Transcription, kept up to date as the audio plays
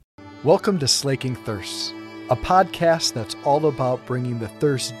Welcome to Slaking Thirsts, a podcast that's all about bringing the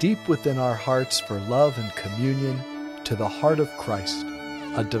thirst deep within our hearts for love and communion to the heart of Christ,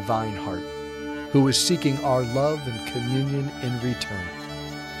 a divine heart, who is seeking our love and communion in return.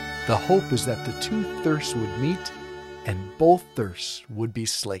 The hope is that the two thirsts would meet and both thirsts would be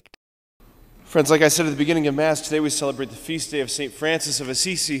slaked. Friends, like I said at the beginning of Mass, today we celebrate the feast day of St. Francis of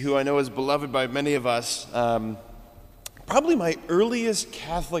Assisi, who I know is beloved by many of us. Probably my earliest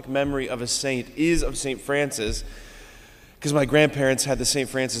Catholic memory of a saint is of St. Francis, because my grandparents had the St.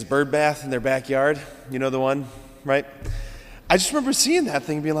 Francis bird bath in their backyard. You know the one, right? I just remember seeing that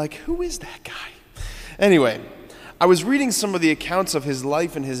thing and being like, who is that guy? Anyway, I was reading some of the accounts of his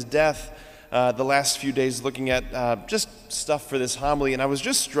life and his death the last few days, looking at just stuff for this homily, and I was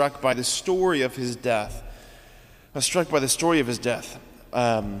just struck by the story of his death.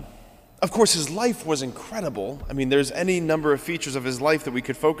 Of course, his life was incredible. I mean, there's any number of features of his life that we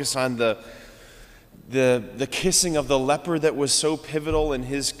could focus on. The kissing of the leper that was so pivotal in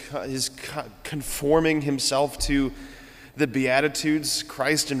his conforming himself to the Beatitudes,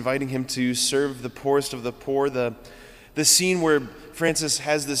 Christ inviting him to serve the poorest of the poor, the scene where Francis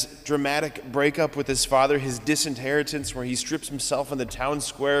has this dramatic breakup with his father, his disinheritance, where he strips himself in the town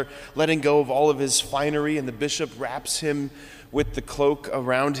square, letting go of all of his finery, and the bishop wraps him with the cloak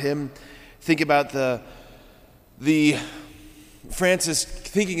around him. Think about the Francis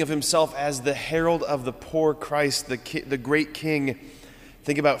thinking of himself as the herald of the poor Christ, the great king.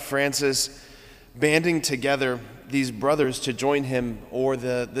 Think about Francis banding together these brothers to join him, or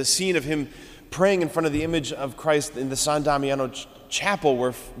the scene of him praying in front of the image of Christ in the San Damiano chapel,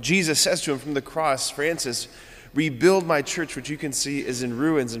 where Jesus says to him from the cross, Francis, rebuild my church, which you can see is in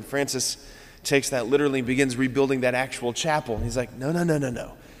ruins. And Francis takes that literally and begins rebuilding that actual chapel. And he's like,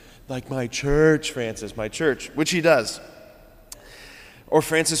 no. Like, my church, Francis, my church, which he does. Or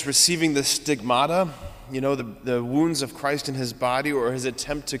Francis receiving the stigmata, the wounds of Christ in his body, or his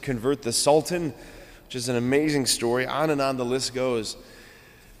attempt to convert the Sultan, which is an amazing story. On and on the list goes.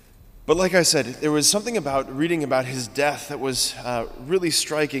 But like I said, there was something about reading about his death that was really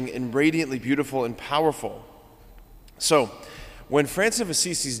striking and radiantly beautiful and powerful. So, when Francis of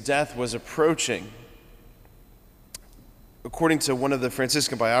Assisi's death was approaching, according to one of the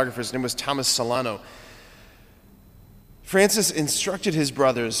Franciscan biographers, his name was Thomas Solano, Francis instructed his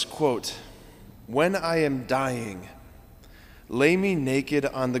brothers, quote, "When I am dying, lay me naked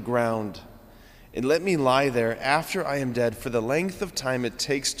on the ground, and let me lie there after I am dead for the length of time it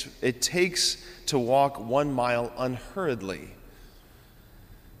takes to walk 1 mile unhurriedly."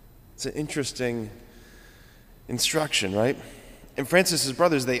 It's an interesting instruction, right? And Francis's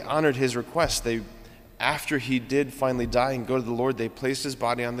brothers, they honored his request. After he did finally die and go to the Lord, they placed his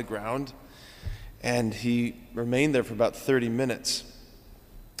body on the ground, and he remained there for about 30 minutes.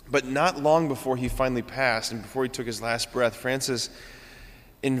 But not long before he finally passed and before he took his last breath, Francis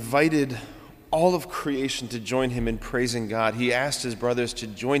invited all of creation to join him in praising God. He asked his brothers to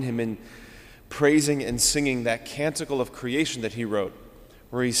join him in praising and singing that canticle of creation that he wrote,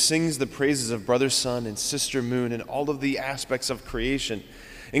 where he sings the praises of brother sun and sister moon and all of the aspects of creation,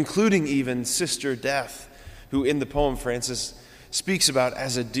 including even sister death, who in the poem Francis speaks about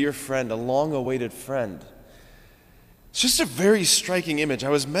as a dear friend, a long-awaited friend. It's just a very striking image. I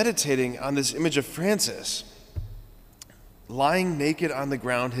was meditating on this image of Francis, lying naked on the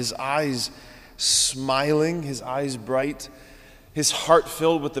ground, his eyes smiling, his eyes bright, his heart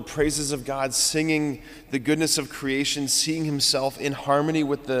filled with the praises of God, singing the goodness of creation, seeing himself in harmony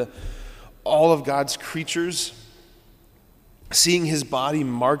with all of God's creatures, seeing his body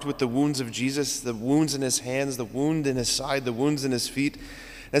marked with the wounds of Jesus, the wounds in his hands, the wound in his side, the wounds in his feet.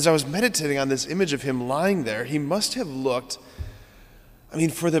 As I was meditating on this image of him lying there, he must have looked,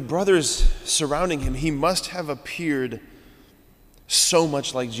 for the brothers surrounding him, he must have appeared so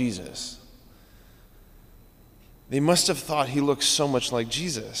much like Jesus. They must have thought he looked so much like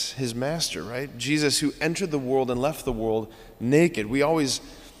Jesus, his master, right? Jesus, who entered the world and left the world naked. We always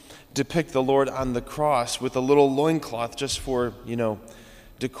depict the Lord on the cross with a little loincloth just for,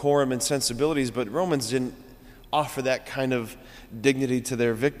 decorum and sensibilities, but Romans didn't offer that kind of dignity to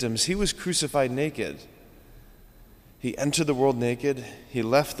their victims. He was crucified naked. He entered the world naked. He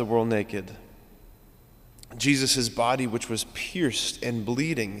left the world naked. Jesus' body, which was pierced and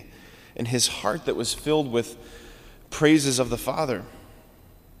bleeding, and his heart that was filled with praises of the Father.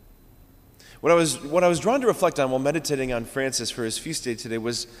 What I was drawn to reflect on while meditating on Francis for his feast day today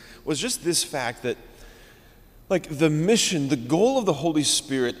was just this fact that, the mission, the goal of the Holy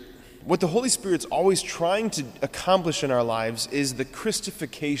Spirit, what the Holy Spirit's always trying to accomplish in our lives is the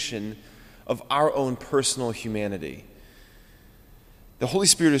Christification of our own personal humanity. The Holy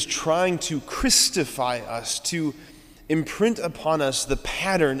Spirit is trying to Christify us, to imprint upon us the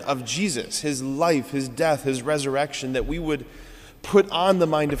pattern of Jesus, his life, his death, his resurrection, that we would put on the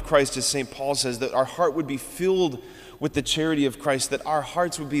mind of Christ, as St. Paul says, that our heart would be filled with the charity of Christ, that our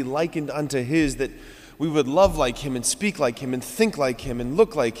hearts would be likened unto his, that we would love like him and speak like him and think like him and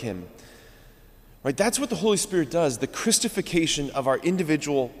look like him. Right? That's what the Holy Spirit does, the Christification of our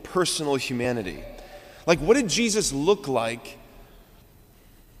individual, personal humanity. Like, what did Jesus look like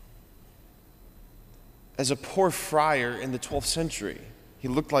as a poor friar in the 12th century? He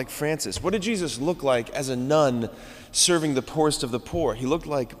looked like Francis. What did Jesus look like as a nun serving the poorest of the poor? He looked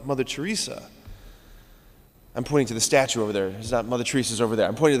like Mother Teresa. I'm pointing to the statue over there. It's not Mother Teresa's over there.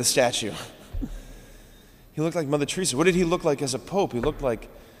 I'm pointing to the statue. He looked like Mother Teresa. What did he look like as a pope? He looked like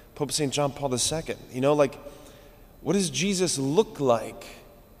Pope St. John Paul II. You know, like, what does Jesus look like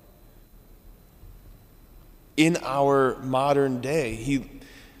in our modern day?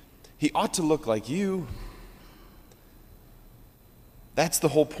 He ought to look like you. That's the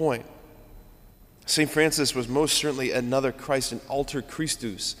whole point. St. Francis was most certainly another Christ, an alter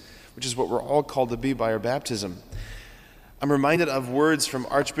Christus, which is what we're all called to be by our baptism. I'm reminded of words from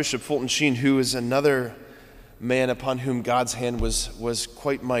Archbishop Fulton Sheen, who is another man upon whom God's hand was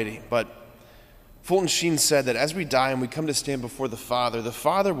quite mighty. But Fulton Sheen said that as we die and we come to stand before the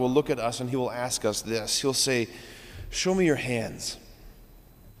Father will look at us and he will ask us this. He'll say, "Show me your hands.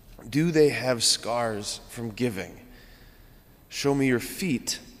 Do they have scars from giving? Show me your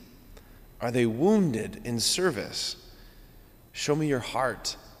feet. Are they wounded in service? Show me your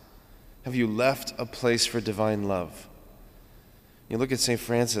heart. Have you left a place for divine love?" You look at St.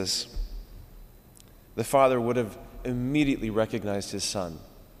 Francis. The Father would have immediately recognized his Son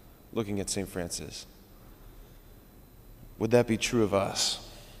looking at St. Francis. Would that be true of us?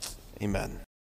 Amen.